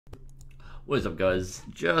What is up, guys?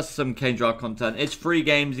 Just some Kane draft content. It's 3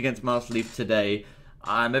 games against masterleaf today.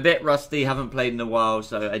 I'm a bit rusty, haven't played in a while,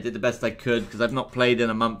 so I did the best I could because I've not played in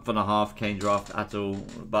a month and a half Kane draft at all,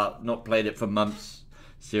 but not played it for months,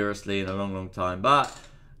 seriously, in a long time. But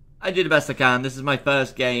I do the best I can. This is my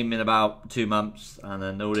first game in about 2 months, and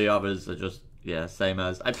then all the others are just, yeah, same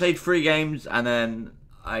as. I played 3 games and then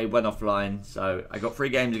I went offline, so I got 3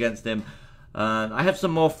 games against him. I have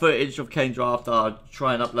some more footage of Kane draft I'll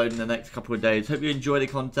try and upload in the next couple of days. Hope you enjoy the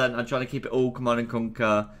content. I'm trying to keep it all Command &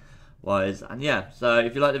 Conquer wise. And yeah, so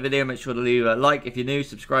if you like the video, make sure to leave a like if you're new,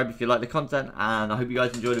 subscribe if you like the content, and I hope you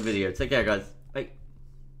guys enjoy the video. Take care, guys. Bye.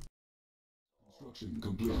 Construction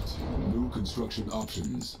complete. New construction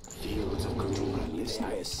options. Fields of control.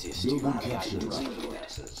 I assist you. Building capture.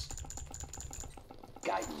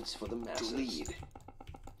 Guidance for the masses. To lead.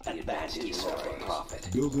 Advantage for profit.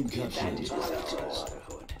 Building capture. Advantage for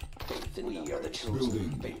brotherhood. Faith in we are the chosen. Building.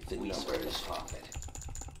 Faith in numbers. Profit.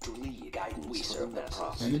 To lead. Guidance. We serve the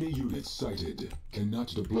profit. Enemy units sighted. Cannot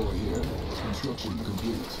deploy here. Construction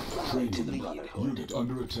complete. Training. Unit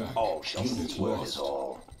under attack. All shall Units see word lost. is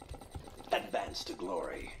all. Advance to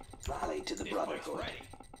glory. Rally to the brotherhood.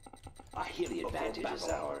 I hear the advantage is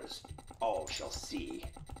ours. All shall see.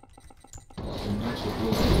 Cannot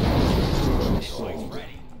deploy. Construction sold.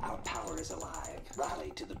 Our power is alive.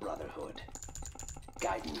 Rally to the brotherhood.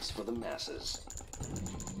 Guidance for the masses.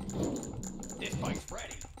 This bike's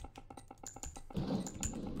ready.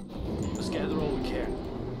 Let's gather all we can.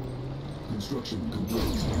 Construction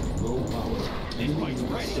complete. Low power. This bike's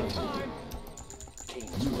ready. Sighted.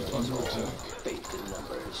 Kane's Unit word is under all. attack. Faith in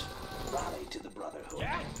numbers. Rally to the brotherhood.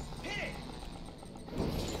 Yeah? Hit it!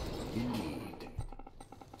 Indeed.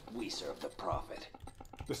 We serve the prophet.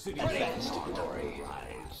 The city Advance to glory.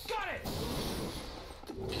 Got it!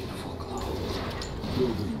 The beautiful glow.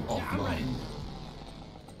 Building I'm ready. offline.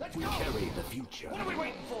 Let's We go! carry the future. What are we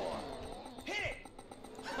waiting for? Hit it!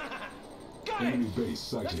 Got Enemy it! base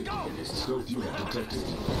sighted. go. Stealth unit detected.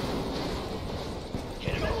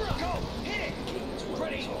 Hit him! Go! Hit it! Kane's word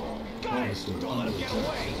Ready! is all. Got Harvester it! Don't let under him get attack.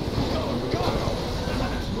 away! Go! Go!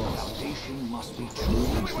 Lost. Foundation must be New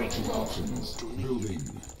true. construction options. Building.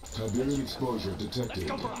 Tiberian exposure detected.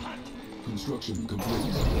 Go for a hunt! Construction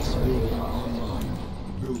complete. Building online.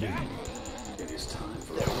 Building. It is time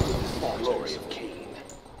for the glory of Kane.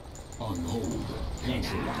 On hold.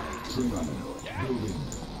 Cancelled. Training. Building.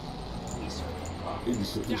 We serve the prophet.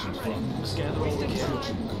 Insufficient funds. Gather all we can.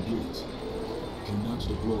 Construction complete. Cannot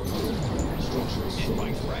deploy here. Structure This sold.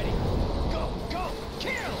 bike's ready! Go! Go!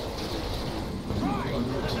 Kill! Unit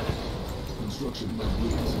under attack. Construction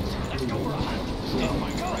complete. Let's go for a hunt! This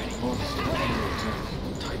bike's ready! Harvester under attack.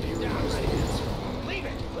 Tiberian residents. Leave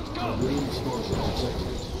it! Let's go! Tiberian exposure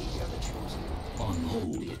detected. We are the chosen. On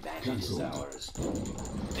hold. The advantage is Cancelled. ours.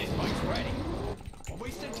 This bike's ready! We're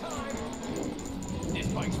wasting time! This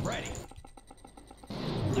bike's ready!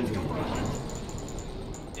 Let's go for a hunt!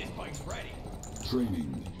 This bike's ready!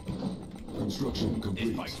 Training. Construction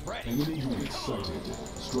complete. bike's ready. Enemy units sighted.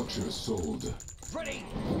 Structure sold. Ready!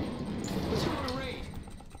 Let's go on a raid!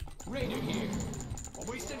 Raider here!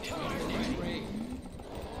 We're wasting time! Next raid!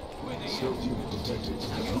 Where they at? Stealth unit detected.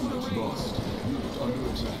 Unit lost. Unit under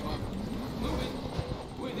attack. Moving!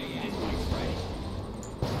 Where they at? This bike's ready!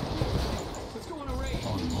 Let's go on a raid!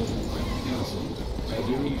 On hold. Cancelled.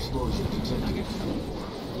 Tiberian exposure detected.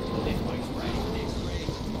 This bike's ready! Next raid!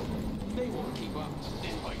 They won't keep up!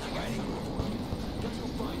 This bike's ready! Let's go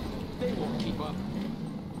find them! They won't keep up!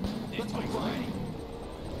 This bike's ready!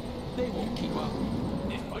 They won't keep up!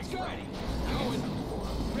 This bike's ready! Going!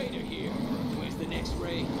 Raider here! Where's the next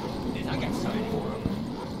raid? I got something for them!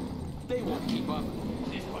 They won't keep up!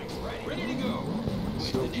 This bike's ready! Ready to go! Where's the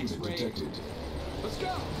Stealth next unit raid? detected. Let's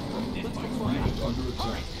go! This Unit bike's ready! under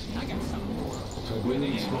attack. I got something for them!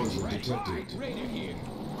 Tiberian exposure detected. Raider here!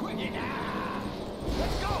 Quick! Yeah!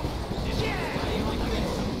 Let's go! Yeah!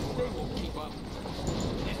 They won't keep up!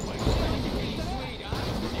 This bike's ready! Sweet, huh?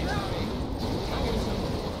 Next raid! I got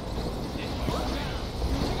something for them! This bike's ready!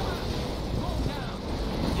 Check 'em out! Roll down!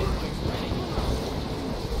 This bike's ready!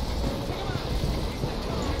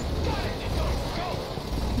 Got it! Let's go! Go!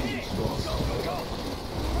 Hit it! Go! Go!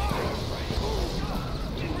 Right!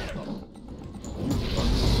 Get rid of them! Unit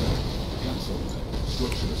under attack. Cancelled.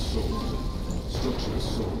 Structure sold. Structure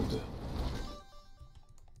sold.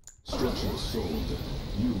 Structure sold.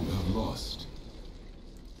 You have lost.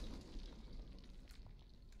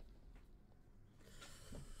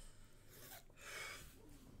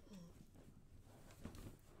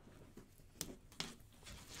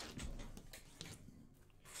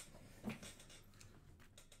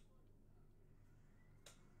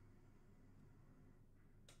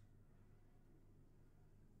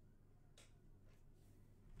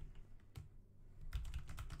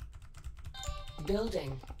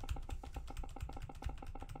 Building.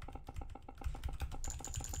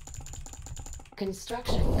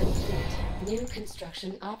 Construction complete. New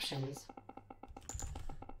construction options.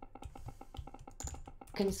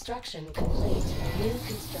 Construction complete. New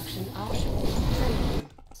construction options. Training.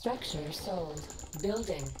 Structure sold.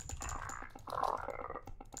 Building.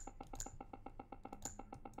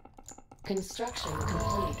 Construction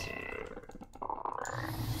complete.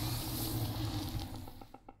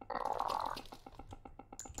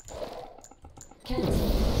 Cancel.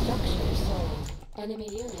 Structure sold. Enemy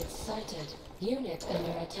units sighted. Unit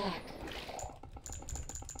under attack.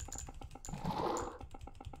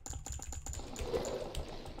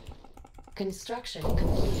 Construction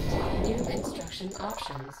complete. New construction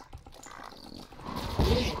options.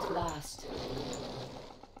 Unit lost.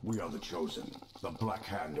 We are the chosen. The Black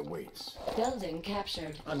Hand awaits. Building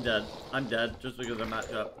captured. I'm dead. I'm dead just because I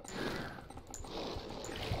match up.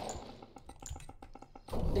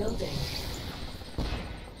 Building.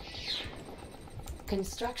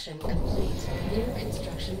 Construction complete. New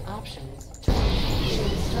construction options.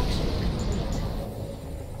 Construction complete.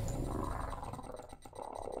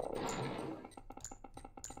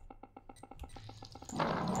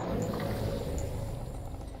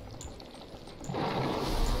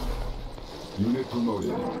 Unit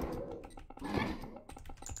promoted.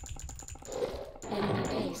 Enemy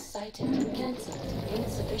base sighted. Cancelled.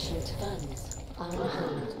 Insufficient funds. On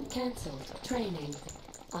hold. Cancelled. Training.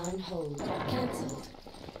 On hold. Cancelled.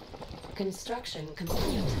 Construction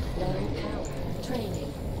complete. Low power.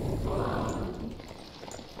 Training.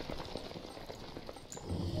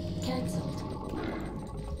 Cancelled.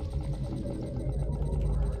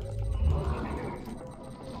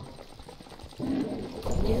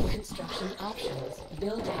 New construction options.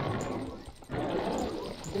 Building.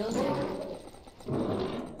 Building.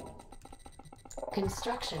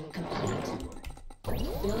 Construction complete.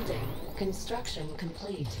 Building. Construction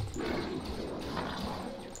complete.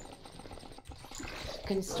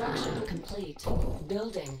 Construction complete.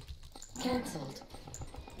 Building. Cancelled.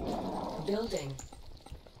 Building.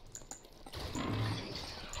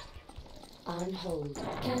 On hold.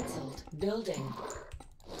 Cancelled. Building.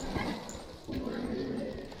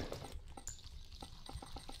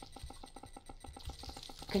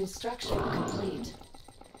 Construction complete.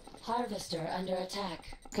 Harvester under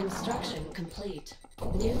attack. Construction complete.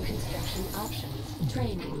 New construction options.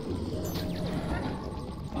 Training.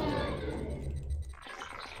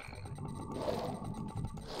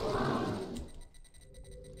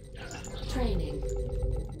 Training.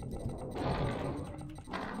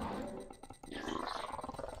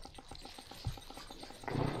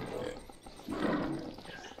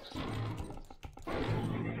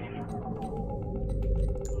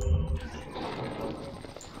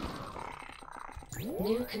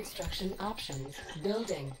 New construction options.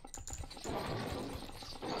 Building.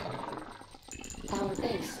 Our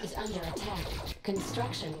base is under attack.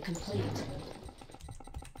 Construction complete.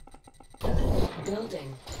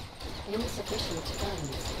 Building. Insufficient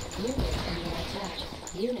funds. Unit under attack.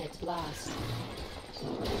 Unit lost.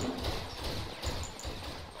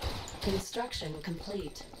 Construction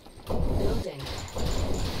complete. Building.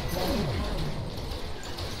 Low power.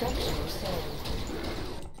 Structure sold.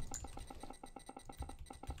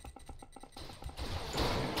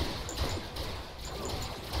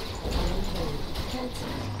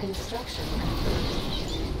 Construction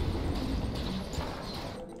complete.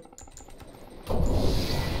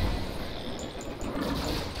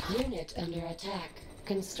 Unit under attack.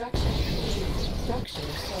 Construction complete.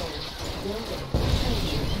 Structure sold. Building.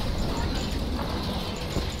 Training.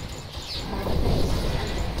 Our base is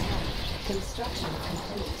under attack. Construction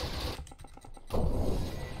complete.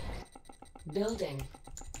 Building.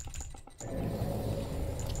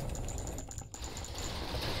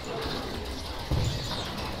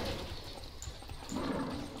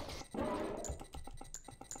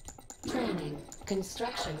 Training.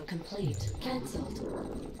 Construction complete. Cancelled.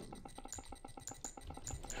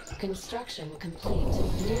 Construction complete.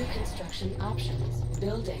 New construction options.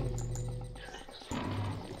 Building.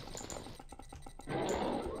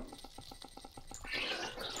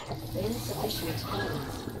 Insufficient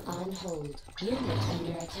funds. On hold. Unit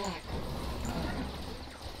under attack.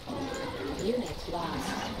 Unit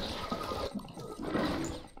lost.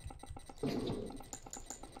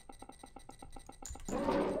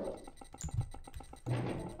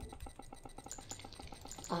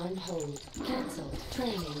 On hold. Cancelled.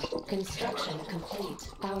 Training. Construction complete.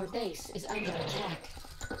 Our base is under attack.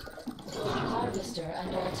 Harvester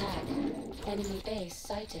under attack. Enemy base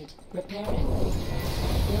sighted. Repairing.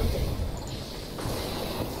 Building.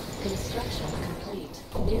 Construction complete.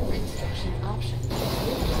 New construction option.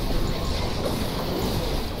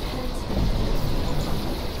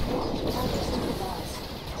 Harvester lost.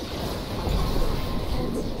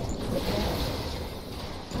 Cancelled. Repaired.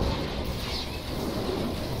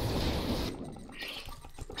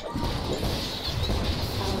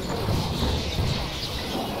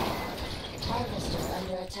 Harvester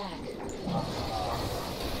under attack.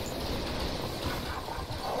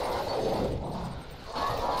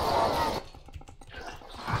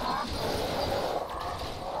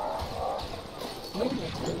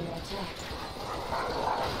 Unit under attack.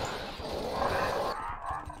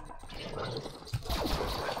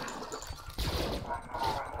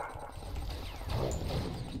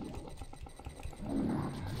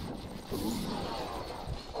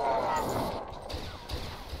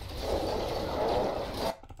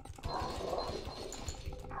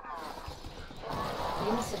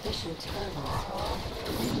 Insufficient funds.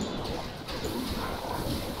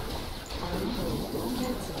 On hold.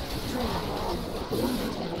 Cancel. Training.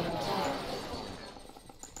 Unit under attack.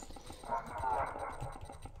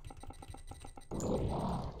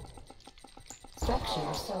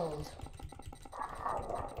 Structure sold.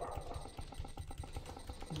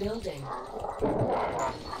 Building.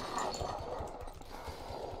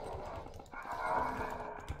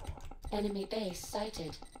 Enemy base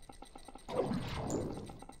sighted.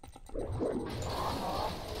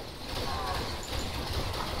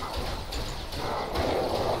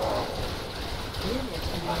 Unit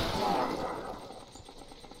under attack.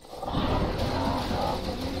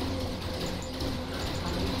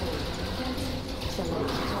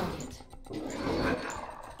 Select target.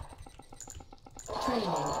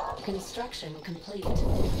 Training. Construction complete.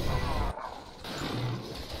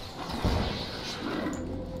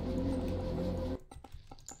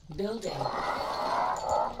 Building.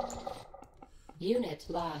 Unit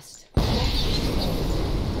lost.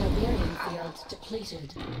 Barbarian field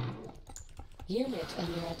depleted. Unit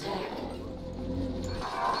under attack.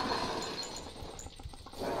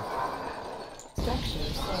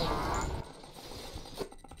 Structure sold.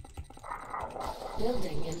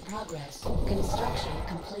 Building in progress. Construction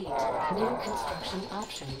complete. New construction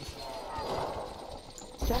options.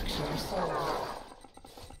 Structure sold.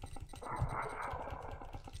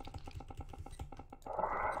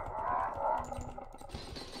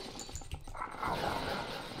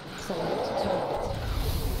 Select target.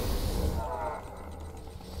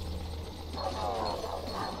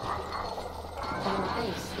 Our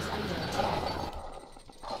base is under attack.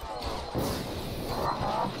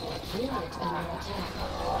 Unit under attack.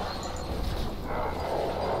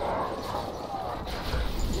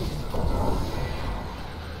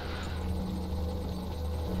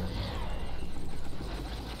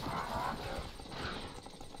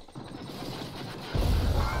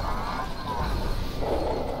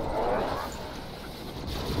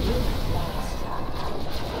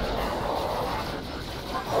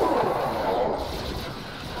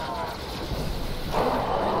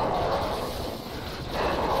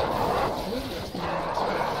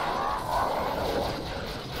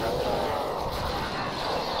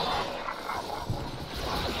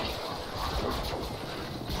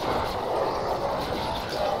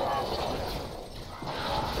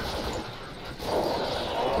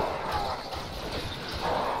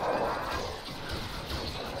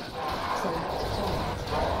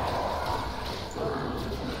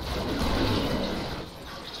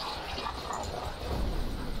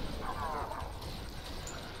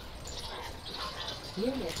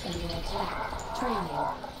 Unit under attack. Training.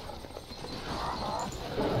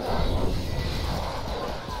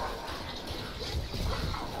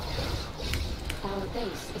 Our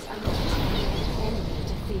base is under attack. Enemy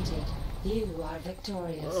defeated. You are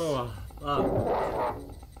victorious. Oh, fuck.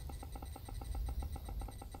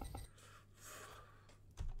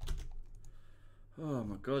 Oh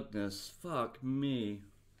my goodness. Fuck me.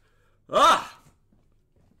 Ah!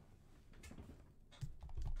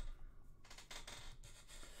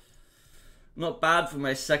 Not bad for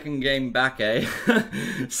my second game back, eh?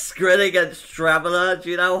 Skrid against Traveller.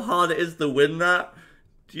 Do you know how hard it is to win that?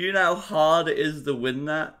 Do you know how hard it is to win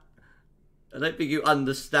that? I don't think you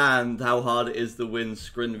understand how hard it is to win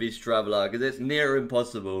Skrid vs Traveller, because it's near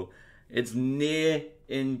impossible. It's near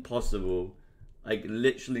impossible. Like,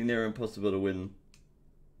 literally near impossible to win.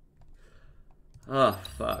 Oh,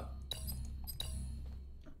 fuck.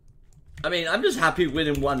 I mean, I'm just happy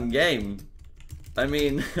winning one game. I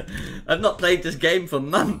mean, I've not played this game for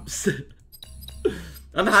months.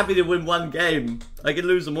 I'm happy to win one game. I can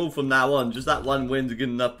lose them all from now on. Just that one win's good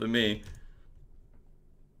enough for me.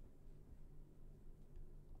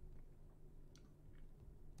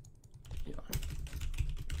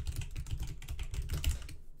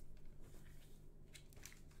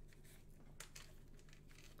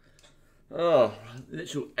 Oh,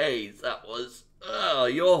 literal A's that was. Oh,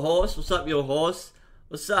 your horse. What's up, your horse?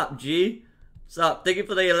 What's up, G? What's up? Thank you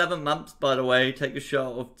for the 11 months, by the way. Take a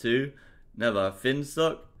shot off too. Never.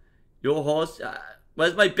 Finstock. Your horse.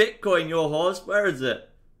 Where's my Bitcoin, your horse? Where is it?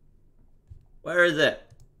 Where is it?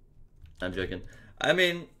 I'm joking. I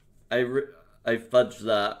mean, I fudged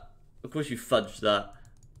that. Of course you fudged that.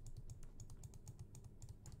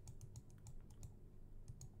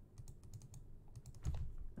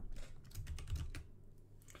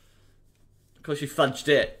 Of course you fudged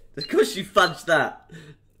it. Of course you fudged that.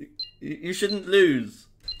 You shouldn't lose.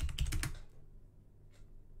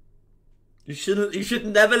 You should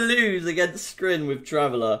never lose against Scrin with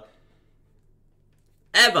Traveller.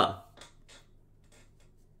 Ever.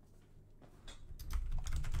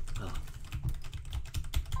 Oh.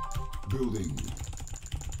 Building.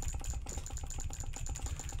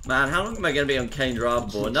 Man, how long am I going to be on Kane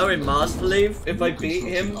draft for? Knowing masterleaf, if I beat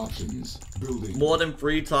him more than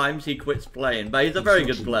 3 times, he quits playing. But he's a very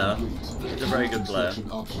good player. He's a very good player.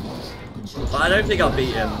 But I don't think I'll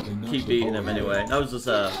beat him. Keep beating him anyway. That was just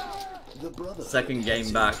a second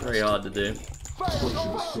game back. Very hard to do.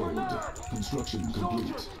 Construction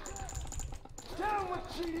complete. Down with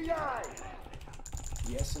GDI!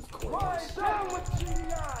 Yes, of course. Rise down with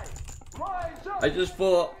GDI! Rise up! I just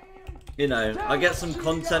thought, you know, I get some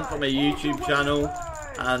content from a YouTube channel,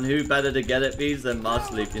 and who better to get it these than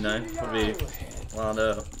masterleaf, you know? Probably one of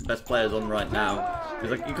the best players on right now.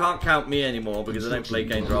 Because like, you can't count me anymore because I don't play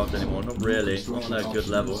Kane draft anymore. Not really. Not on a good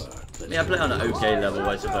level. I mean, I play on an okay level,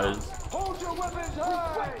 I suppose. Hold your weapons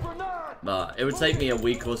high! But it would take me a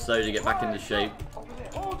week or so to get back into shape.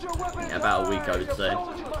 Hold your weapons Yeah, about a week, I would say.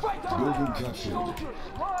 Building captured.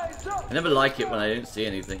 Rise up! I never like it when I don't see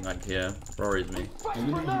anything like here. It worries me.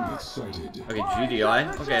 Enemy units sighted. Okay,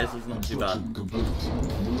 GDI. Okay, this is not too bad. Construction complete.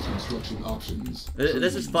 New construction options.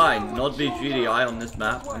 This is fine. Nod v GDI on this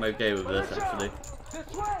map. I'm okay with this, actually.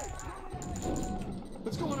 This way!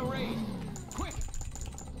 Let's go on a raid. Quick.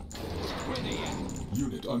 Where they at?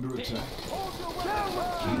 Unit under attack. Hold your weapons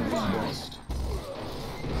high! Unit lost.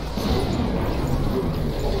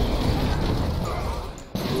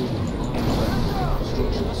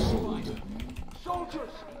 Structure sold.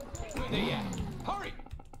 Soldiers! Where they at? Hurry.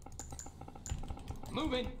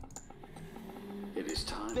 Moving. It is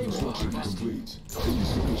time. Construction complete.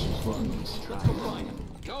 Insufficient funds. Let's go find them.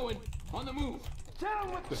 Going. On the move.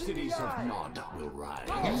 Down with The cities of GDI! Nod will rise.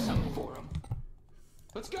 I got something for them.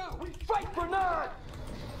 Let's go. We fight for Nod!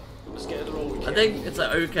 Let's gather all we I can. think it's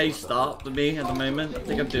an okay start for me at the moment. I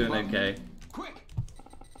think I'm doing okay. Quick.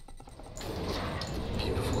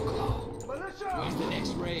 Beautiful glow. Militia! Where's the next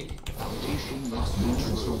raid? New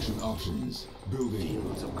construction options. Building.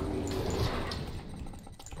 Fields of green.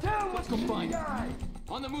 Down with Let's go find GDI! them.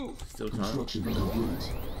 On the move. Still time. Construction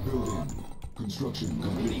complete. Building. Construction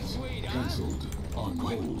complete. Cancelled. On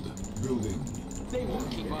hold. Building. They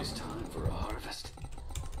won't keep It up. is time for a harvest.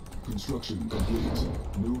 Construction complete.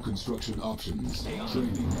 New construction options.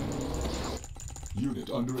 Training. Unit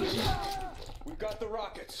under attack. We've got the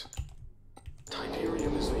rockets.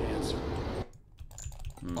 Tiberium is the answer.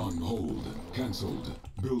 On hold. Cancelled.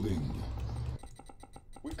 Building.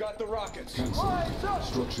 We've got the rockets. Cancelled.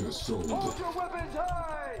 Structure sold. Hold your weapons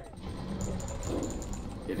high!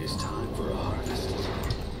 It is time for a harvest.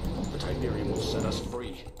 The Tiberium will set us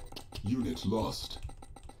free. Unit lost.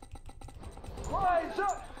 Rise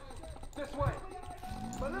up! This way!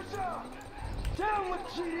 Militia! Down with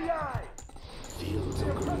GDI! Fields The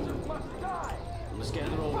of green. oppressors must die! Let's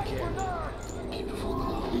gather all we Fight for can. Nod! Beautiful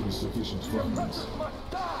glow. Insufficient funds. Oppressors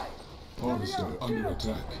must die! Harvester under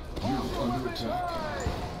attack. Unit under attack.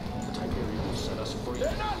 The Tiberium will set us free.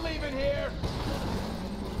 They're not leaving here!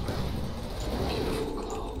 Beautiful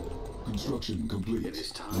glow. Construction complete. It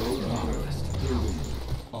is time Load for a power. harvest. Building.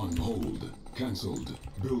 On hold. Cancelled.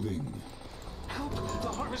 Building. Help! The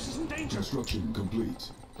harvest is in danger. Construction complete.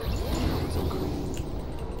 Fields of green.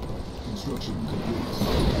 Construction complete.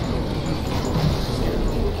 Let's gather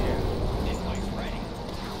all we can. This place ready.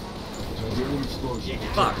 Tiberium explosion.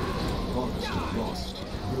 Fuck. Harvester lost.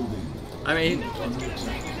 Building. I mean, Under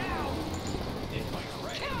attack. This place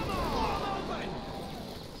ready.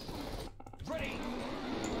 Ready.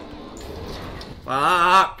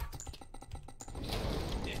 fuck.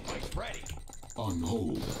 This place ready. On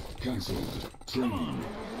hold. Cancelled. Training.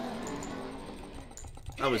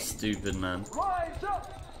 That was stupid, man. Rise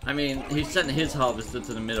up! I mean, he sent his harvester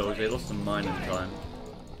to the middle. They lost some mining time.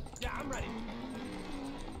 Yeah, I'm ready.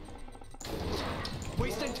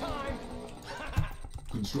 Wasting time.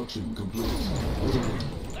 Construction complete. Building.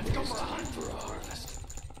 Let's go for a Time hunt. for a harvest.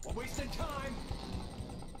 We're wasting time.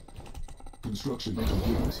 Construction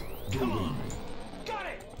complete. Building. Got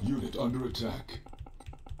it! Unit under attack.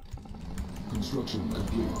 Construction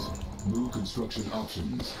complete. New construction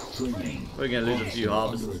options. Training. We're gonna lose a few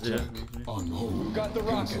Under harvests. Yeah. attack. On hold. Got the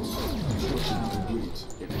rockets. Cancelled. Construction complete.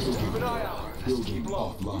 Keep an eye out. Building Keep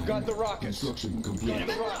low. offline. Got the rockets. Construction complete. Got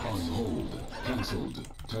the rockets. On hold. Cancelled.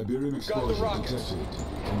 Tiberium Got the explosion rockets.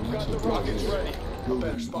 detected. Got the Deploy rockets here. ready. Building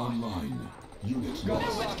Better spot. online. Unit Got the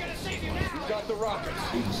lost. rockets. Got the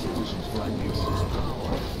rockets. Insufficient fragments.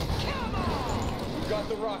 Got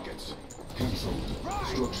the rockets. Cancelled.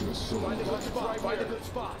 Structure sold. Find a good spot. Find a good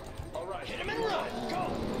spot. All right. Hit him and run.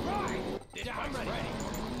 Go. Right. This bike's ready.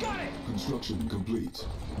 Got it. Construction complete.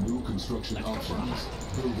 New construction options.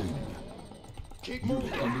 Building. Keep Unit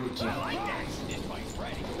moving. under attack. This bike's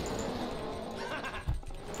ready.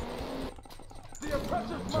 The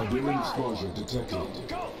oppressor's Tiberium rise. exposure detected.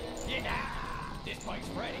 Go. Yeah. This bike's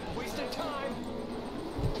ready. Wasting time.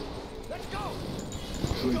 Let's go.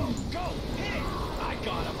 Training. Go. Hit it. I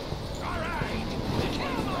got him. All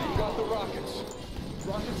right. Got the rockets.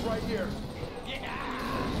 Rockets right here. Yeah.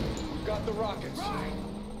 Got the rockets.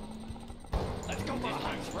 Let's go. This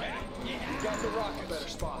bike's ready. Yeah. Got the rockets. Better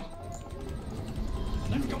spot.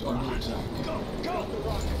 Unit under attack. Go. Got the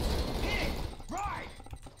rockets. Hit it. Right.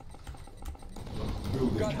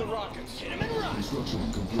 Building. Got the rockets. Hit him and run.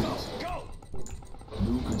 Construction complete. Go.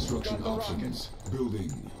 New construction Got the options.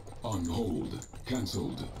 Building. On hold.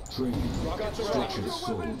 Cancelled. Training. Got the Structures rockets.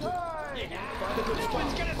 sold. Find a good This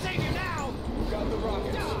one's spot. gonna save you now. Got the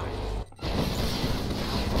rockets.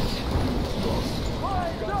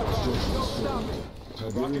 Structures sold.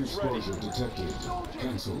 Tiberium Rockets ready. exposure detected.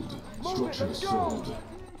 Cancelled. Move it, Structures let's go. sold.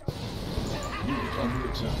 Unit under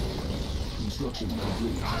attack. Construction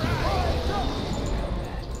complete.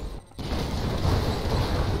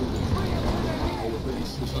 Building. Our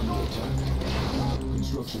base is under attack.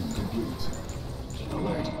 Construction complete.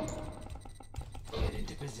 Alert. Get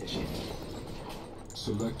into position.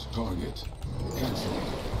 Select target. Cancelled.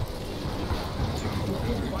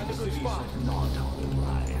 Preparing. Find a good spot.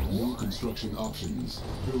 New construction options.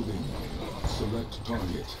 Building. Select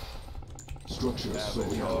target. Structure sold.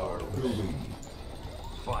 Building.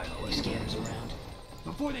 Finally. Scanners around.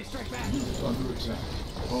 Before they strike back. Unit under attack.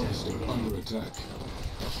 Harvester under attack.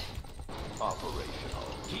 Operational.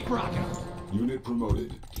 Keep rocking. Unit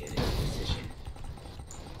promoted. Get into position.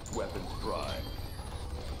 Weapons prime.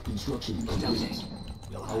 Construction complete.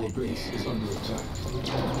 We'll Our hide base there. is under attack.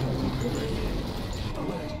 Preparing.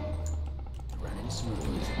 Alert. Running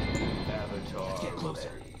smooth. Avatar. Get closer.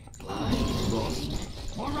 ready. Blind.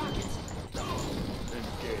 Lost. More rockets.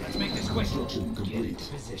 Engage. Let's make this quick. Construction Get into complete.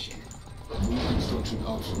 position. New construction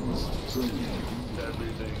options. Training.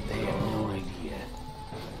 Everything. They have no idea.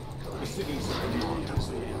 The city's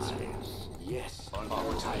Yes.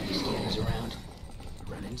 Scanners around.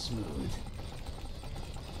 Running smooth.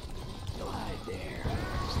 You'll hide there.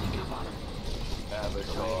 Sneak up on him.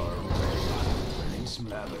 Avatar. Running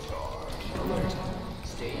smooth. Avatar. Alert.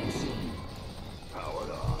 Stay in scene. Powered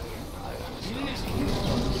on.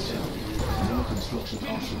 New construction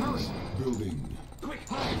options. Building. Quick,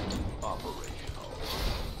 hide. Operational.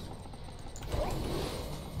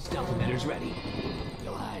 Stealth emitters ready.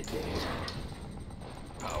 You'll hide there.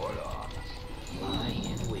 Powered on. Lie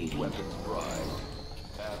in waiting. Weapons prime.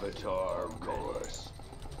 Avatar course.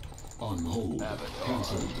 On hold. Avatar.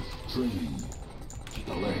 Cancelled. Training. Keep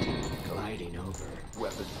alert. Gliding over.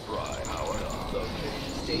 Weapons prime. Powered on.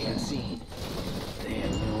 Location. Stay in scene. They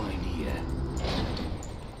have no idea.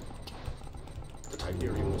 The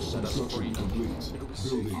Tiberium will set us free. Construction complete.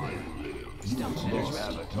 Building. Unit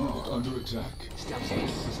lost. Unit under attack. Stealth tank.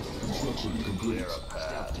 Construction complete.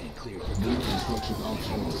 Stealth tank cleared. New construction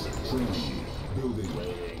options. Training. Building.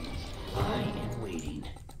 Lie in waiting.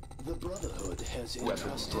 The Brotherhood has Weapons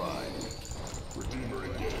entrusted. prime. Redeemer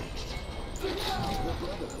engaged. The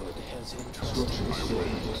Brotherhood has entrusted. Structure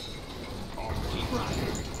sold. Keep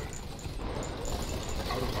rocking.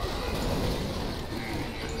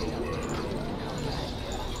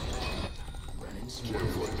 Running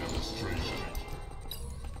smooth. Demonstration.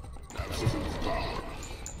 Absolute power.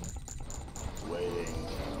 Waiting.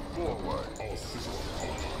 Forward. All systems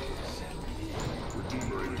on.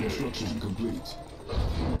 Redeemer engaged. Construction complete.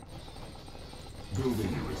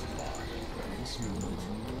 Building. Running smooth.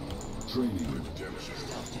 Training.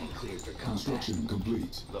 Stealth tank cleared for combat. Construction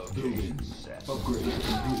complete. Building. Upgrade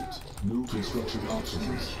complete. New construction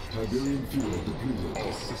options. Tiberium fuel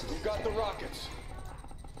depleted. Got the rockets.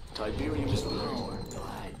 Tiberium is You'll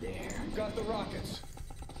hide there. Got the rockets.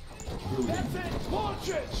 Building. That's it. Launch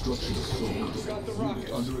it. Structure sold. Got the Unit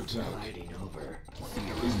rockets. under attack. Gliding over. over.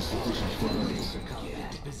 Insufficient funds.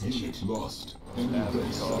 Unit lost. Enemy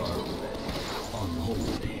base sighted. On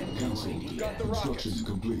hold. Cancelled. Construction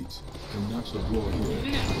complete. Cannot deploy here.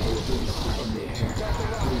 Our base is under attack.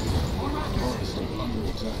 Harvester under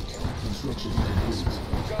attack. Construction complete.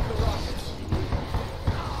 Got the rockets.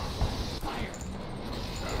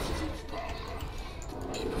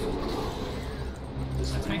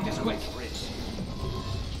 Let's make this quick.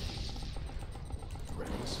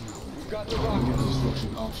 We've got the rockets.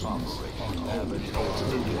 Construction options. On hold.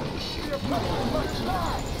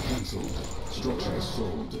 Cancelled. Structure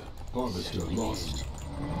sold. Harvester lost.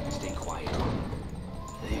 Stay quiet.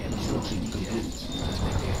 Construction complete.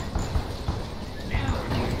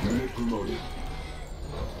 Unit promoted.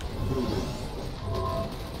 Building.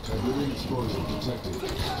 Tiberian explosion detected.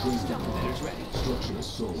 Training. Structure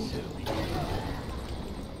sold.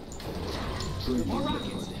 Training.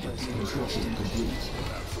 Construction complete.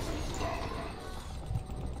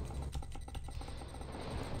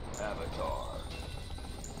 Avatar.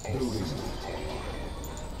 Building.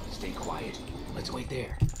 Stay quiet. Let's wait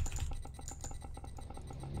there.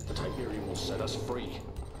 The Tiberium will set us free.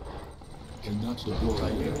 Cannot deploy.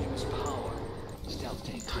 Tiberium's power. Stealth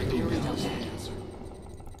tank. Tiberium answer.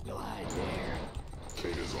 We'll hide there.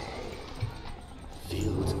 Kane is all.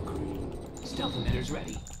 Fields of green. Stealth emitters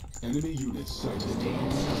ready. Enemy units sighted. Stay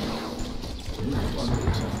Unit under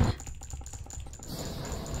attack.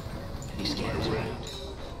 Any scanners around?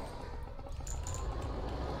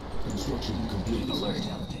 Construction complete. Alert,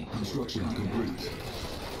 stealth tank. Construction complete.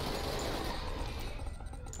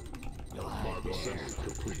 We'll hide there. Assembly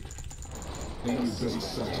complete. Enemy base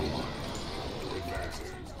sighted.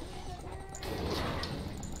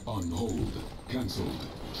 On hold. Cancelled.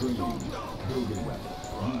 Training. Building.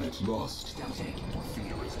 Unit lost. Stealth tank.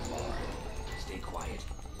 Stay quiet.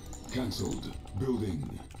 Cancelled.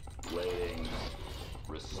 Building. Waiting.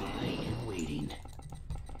 Lying and waiting.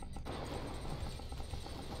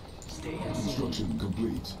 Stay at sea. Construction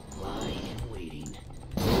complete. Lying and waiting.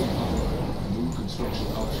 New construction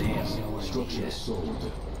options. Structure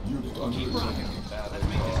sold. Unit under Keep attack. rocking. Let's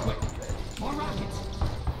make this quick. More rockets.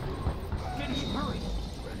 Finish, hurry.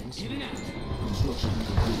 In and out. Construction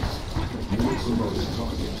complete. New promoted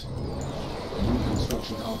target. New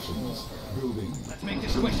construction options. Building. Let's make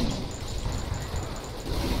this quick.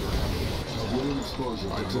 Tiberium exposure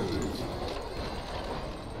detected.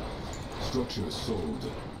 Structure sold.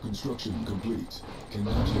 Construction complete.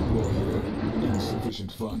 Cannot deploy here.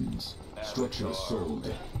 Insufficient funds. Structure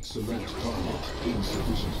sold. Select target.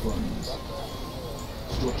 Insufficient funds.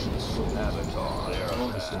 Structure sold.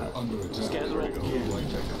 Harvester under attack. Unit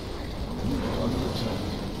under attack.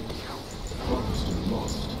 Harvester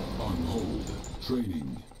lost. On hold. Training.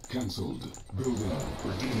 Cancelled. Building.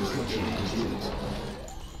 Construction complete.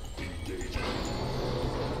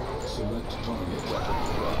 Select target.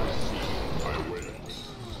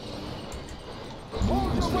 New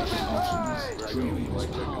construction options. Training.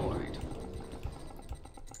 Powered.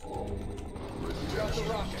 We've got the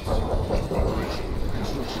rockets.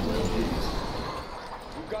 Construction complete.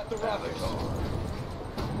 We've got the rockets.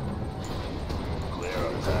 Clear a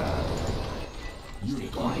path.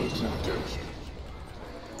 Unit under attack.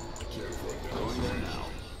 Going there now.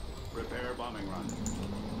 Prepare bombing run.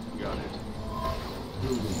 Got it.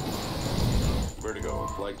 Building. Vertigo.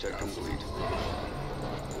 Flight check complete.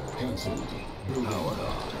 Cancelled. Building.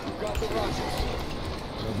 We've got the rockets.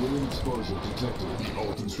 Tiberium exposure detected.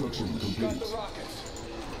 Construction We've got complete. the rockets.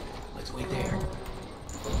 Let's wait there.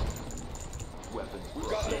 Weapons. We've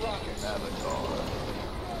got the rockets.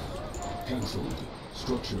 Cancelled.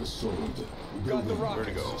 Structure sold. We've got the Building. rockets.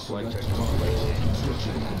 Vertigo. Flight Select check complete. target.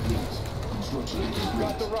 Construction complete. Construction got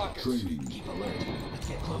the complete. rockets. Training. Keep alert. Let's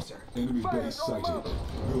get closer. Enemy base sighted.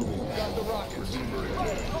 Building. Got the rockets.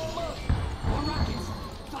 More rockets.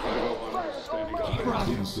 Vertigo bomber standing Keep by.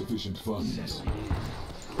 rocking. Insufficient funds.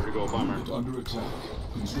 Vertigo bomber. Unit under attack.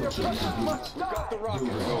 Construction complete. We've got the rockets.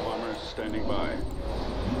 Vertigo bomber standing by.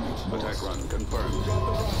 Unit Attack lost. run confirmed. Got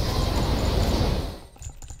the rockets.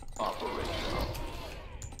 Operational.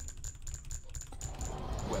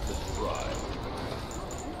 Weapons prime.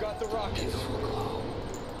 We've got the rockets.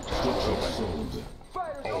 Structure sold.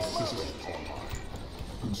 Fire All them up. systems online.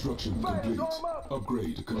 Construction complete.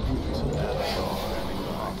 Upgrade complete.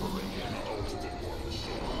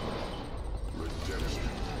 Redemption.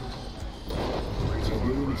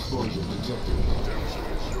 Tiberium exposure detected. Redemption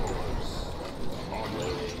is yours.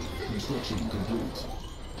 Construction complete.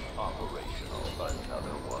 Operational.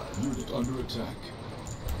 Another one. Unit under attack.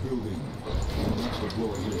 Building. Cannot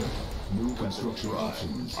deploy here. New construction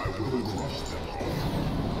options. Building.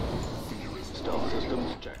 Stealth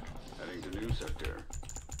systems check. Heading to to new sector.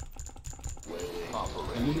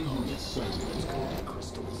 Enemy units sighted.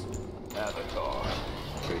 Crystals. Avatar.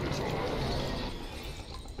 Take it all.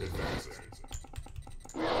 Advancing.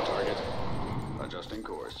 We have a target. Adjusting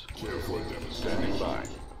course. Clear for demonstration. Standing by.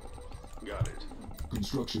 Got it.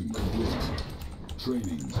 Construction complete.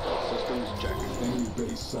 Training. Systems check. Enemy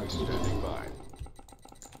base sighted. Standing by.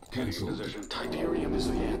 Taking Cancelled. position. Tiberium is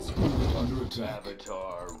the answer. Unit under attack.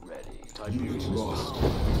 Avatar ready. Unit lost.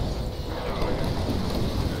 Heading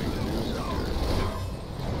to new sector.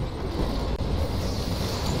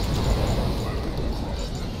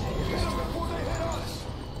 Before they hit us!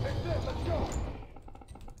 Hey, Sid, let's go!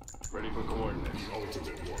 Ready for coordinates. The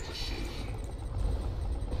ultimate war machine.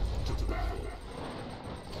 To battle.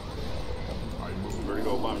 I move.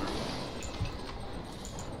 Vertigo bomber.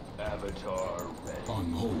 Avatar ready. On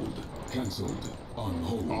hold. Cancelled. On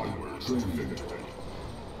hold. Onward to Training. victory.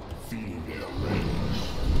 Feeding their range.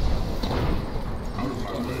 Out of Unit my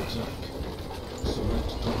under way. attack. Select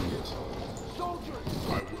target. Soldiers! I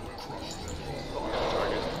will crush them all. We have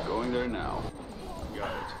target. Going there now.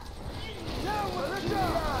 Got it. Down with the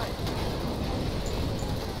GI!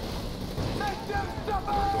 Make them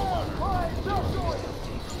suffer! Quiet, don't do it!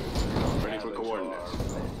 Ready for coordinates.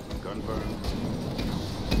 Confirmed.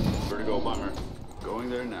 Vertigo bomber. Going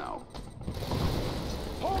there now.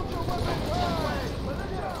 Hold your weapons high!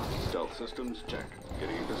 Stealth systems check.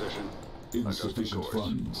 Getting in position. Insufficient course.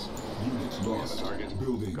 funds. Unit We have a lost. target.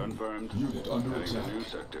 Building. Confirmed. Unit under Heading to attack. new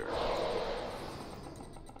sector.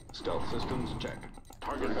 Stealth systems check.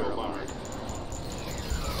 Target Vertigo bomber. We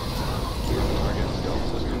have a target. Stealth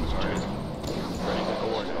systems target. Ready for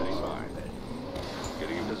coordinating by.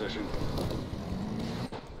 Getting in position.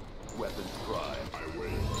 Weapons prime. I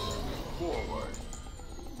wait. Forward.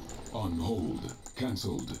 On hold.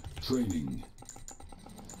 Cancelled. Training.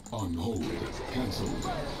 On hold. Cancelled.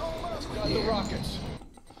 Got the rockets!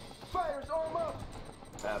 Fire's arm up!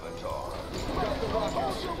 Avatar. Got the rockets!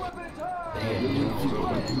 Hold your weapons high!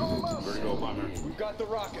 Fire's arm up! Vertigo bomber. We've got the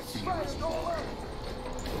rockets! Fire's arm up!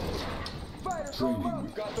 Fire's Training. arm up!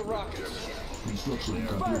 We've got the rockets! Construction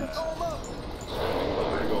complete. Fire's arm up!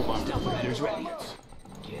 Vertigo bomber. Fire's ready!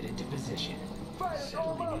 Get into position. Fire's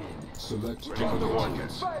arm up! Select Ready for the target.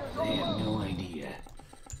 rockets. Fire's They arm have up! no idea.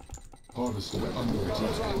 Harvester under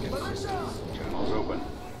attack. Channels open.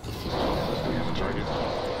 Systems target.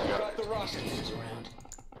 Got The rockets! Hands around.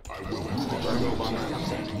 I will Vertigo bomber.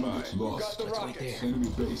 Standing by. Unit lost. The Let's wait rockets! there. Enemy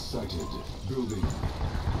base sighted. Building.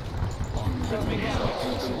 On hold. Cancelled.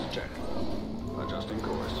 Systems check. Adjusting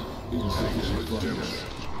course. Insufficient funds.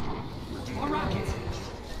 More rockets.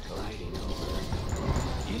 Gliding over.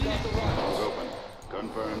 Channels open.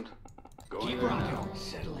 Confirmed. Going Keep there rocking. now.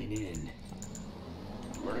 Settling in.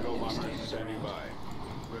 Vertigo bomber standing by.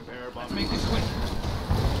 Repair bomber. Make this quick.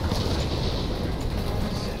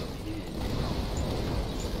 Settling in.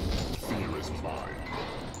 Fear is mine.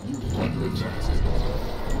 Unit under attack.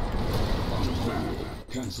 On hold.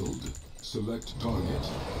 Cancelled. Select target.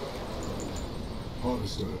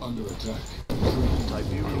 Harvester under attack. Training.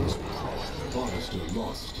 Tiberium's Harvester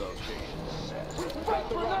lost. Got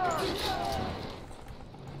the rockets!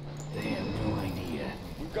 They have no idea.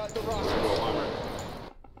 We've got the rockets! Vertigo bomber.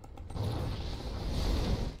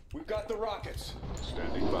 We've got the rockets!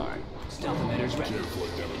 Standing by. Stealth emitters ready. Here for a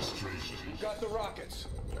demonstration. We've got the rockets!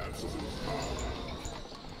 Absolute power.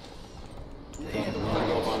 They have no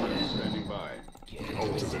Vertigo bomber idea. standing by. Get into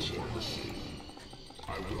Ultimate position. war machine. I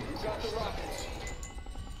will We've got the crush. rockets!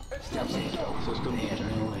 Stealth agent. Systems They have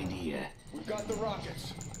check. no idea. We've got the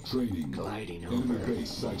rockets! Training. Gliding Enemy over. base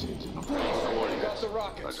sighted. We've got Coordinates. the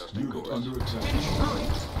rockets! Adjusting Unit course. under attack.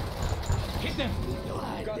 Hit them. They'll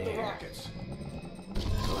hide We've got the there. rockets!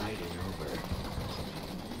 Gliding over.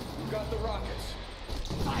 We've got the rockets!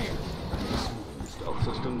 Fire. Stealth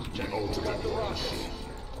systems check. We've got the rockets!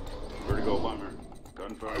 Vertigo bomber. I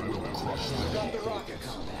Confirmed. will crush We've them. got the rockets!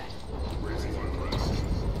 Raising unrest.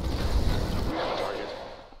 We have a target.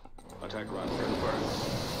 Attack run confirmed.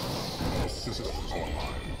 All systems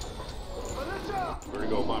online. Militia!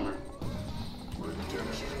 Vertigo bomber.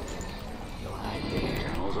 Redemption. They'll hide there.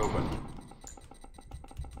 Channels open.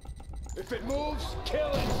 If it moves, kill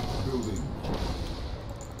it! Building.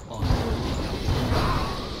 On hold.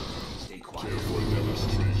 Stay quiet. Here for a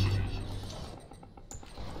demonstration.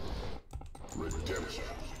 Redemption.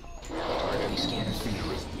 Target scanner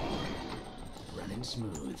Fear is mine. running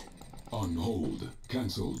smooth. On hold.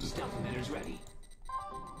 Cancelled. Stealth emitters ready.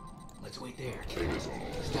 Let's wait there. King is all.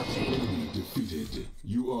 Stealth agent. Enemy defeated.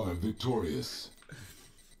 You are victorious.